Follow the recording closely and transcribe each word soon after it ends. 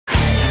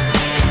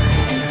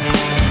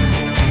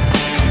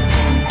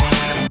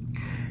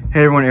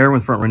Hey everyone, Aaron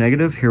with Front Row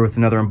Negative here with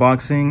another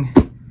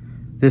unboxing.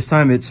 This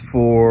time it's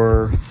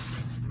for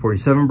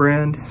 47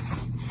 brand.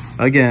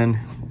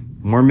 Again,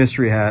 more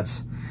mystery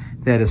hats.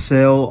 They had a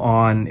sale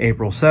on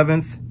April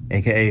 7th,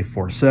 aka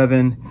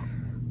 4/7.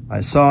 I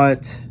saw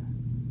it,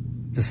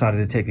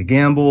 decided to take a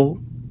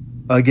gamble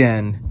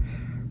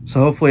again.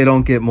 So hopefully I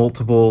don't get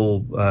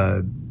multiple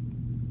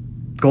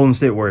Golden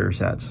State Warriors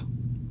hats.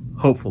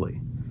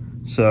 Hopefully.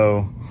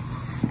 So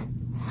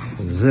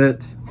this is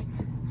it.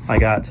 I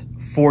got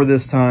 4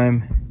 this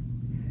time.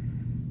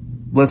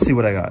 Let's see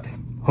what I got.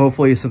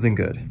 Hopefully something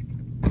good.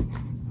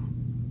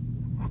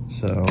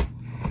 So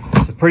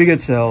it's a pretty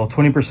good sale,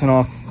 20%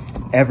 off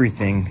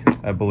everything,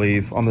 I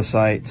believe, on the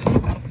site.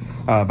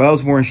 But I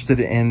was more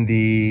interested in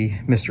the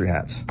mystery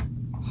hats.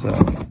 So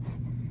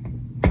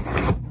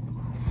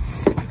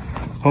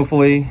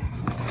hopefully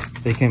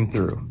they came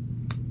through.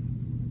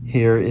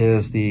 Here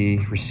is the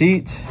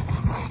receipt.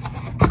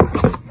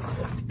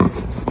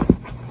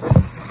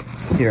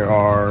 Here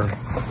are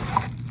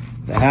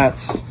the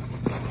hats.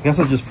 I guess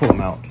I'll just pull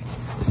them out.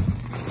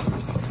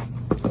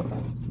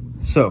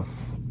 So,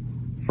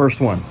 first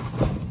one.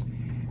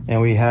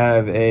 And we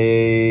have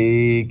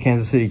a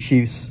Kansas City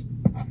Chiefs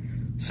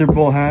Super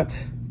Bowl hat.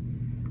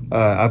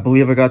 I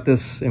believe I got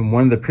this in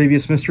one of the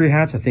previous mystery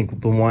hats. I think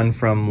the one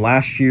from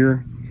last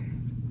year.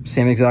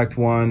 Same exact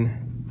one.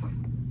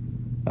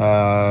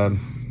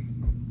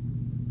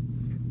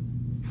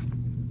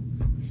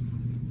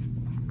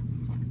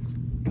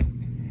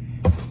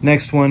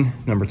 Next one,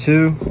 number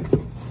 2.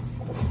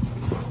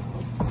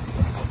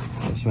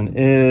 This one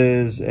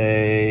is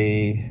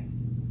a,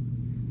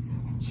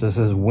 so this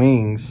is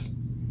wings.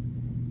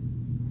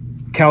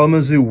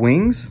 Kalamazoo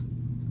wings.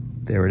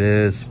 There it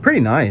is. Pretty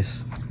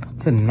nice.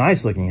 It's a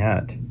nice looking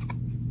hat.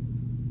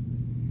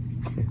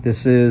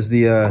 This is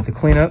the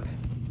cleanup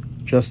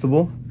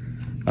adjustable.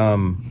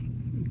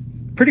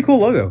 Pretty cool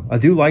logo. I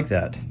do like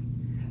that.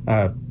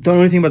 Don't know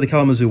anything about the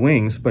Kalamazoo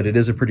wings, but it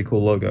is a pretty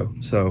cool logo.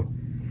 So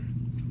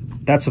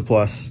that's a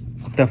plus.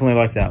 Definitely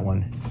like that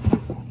one.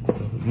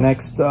 So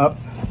next up,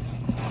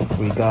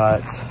 we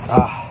got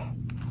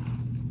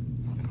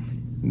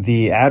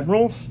the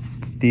Admirals.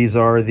 These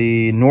are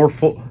the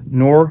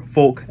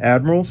Norfolk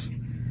Admirals.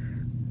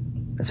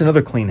 That's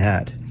another clean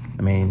hat.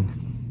 I mean,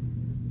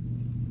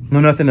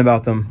 know nothing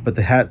about them, but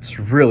the hat's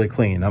really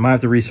clean. I might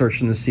have to research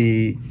them to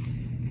see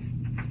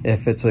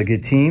if it's a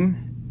good team.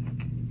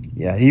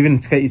 Yeah,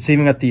 it's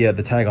even got the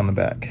tag on the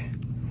back.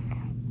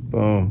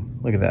 Boom!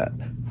 Look at that.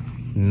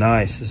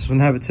 Nice. This one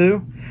have it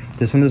too.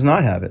 This one does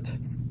not have it.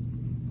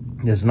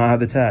 Does not have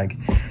the tag.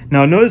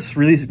 Now, I noticed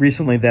really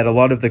recently that a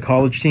lot of the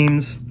college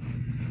teams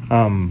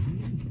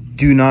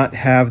do not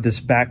have this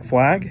back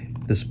flag,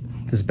 this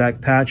back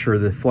patch or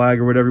the flag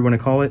or whatever you want to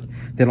call it.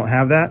 They don't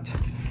have that,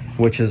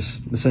 which is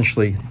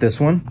essentially this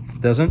one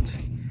doesn't.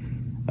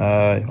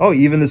 Oh,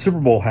 even the Super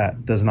Bowl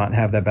hat does not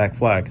have that back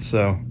flag.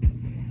 So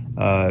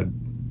kind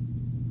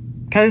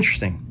of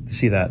interesting to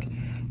see that.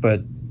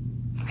 But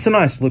it's a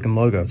nice looking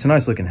logo. It's a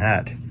nice looking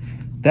hat.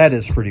 That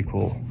is pretty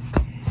cool.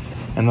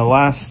 And the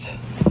last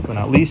but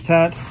not least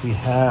hat, we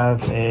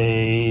have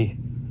a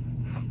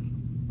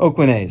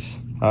Oakland A's.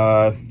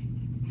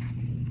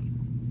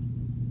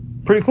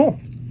 Pretty cool.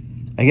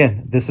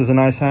 Again, this is a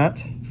nice hat.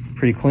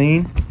 Pretty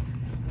clean.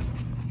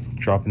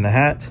 Drop in the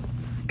hat.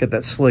 Got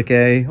that slick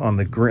A on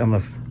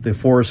the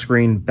forest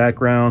green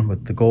background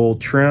with the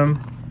gold trim.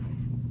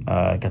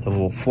 Got the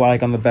little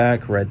flag on the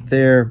back right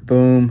there.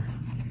 Boom.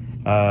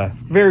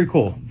 Very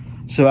cool.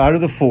 So out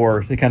of the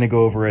 4, they kind of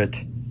go over it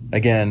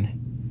again.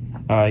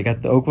 You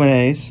got the Oakland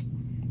A's.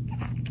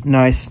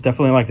 Nice.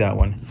 Definitely like that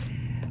one.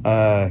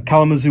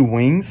 Kalamazoo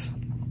wings.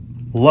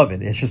 Love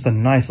it. It's just a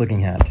nice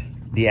looking hat.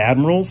 The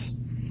Admirals.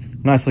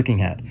 Nice looking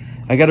hat.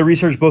 I got to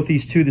research both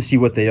these two to see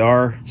what they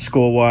are,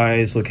 school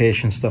wise,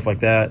 location, stuff like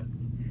that.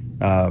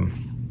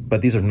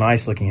 But these are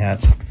nice looking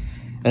hats.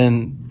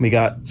 And we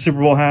got Super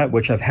Bowl hat,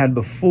 which I've had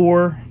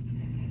before.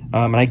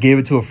 And I gave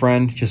it to a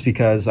friend just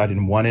because I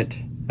didn't want it.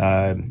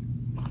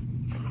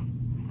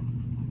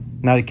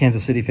 Not a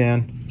Kansas City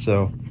fan,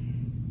 so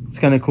it's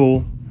kind of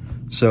cool.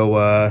 So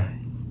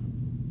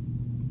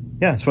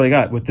yeah, that's what I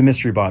got with the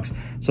mystery box.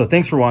 So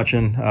thanks for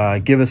watching.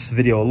 Give us the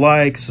video a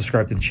like,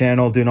 subscribe to the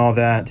channel, doing all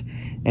that.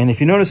 And if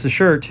you notice the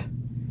shirt, you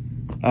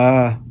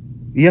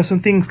have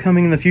some things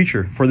coming in the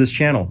future for this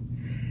channel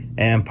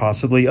and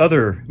possibly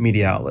other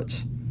media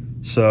outlets.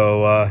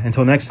 So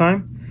until next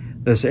time,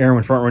 this is Aaron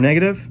with Front Row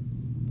Negative.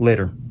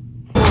 Later.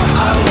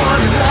 I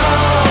wanna know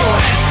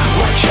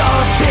what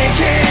you're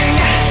thinking.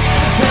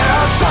 There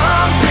are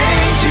some things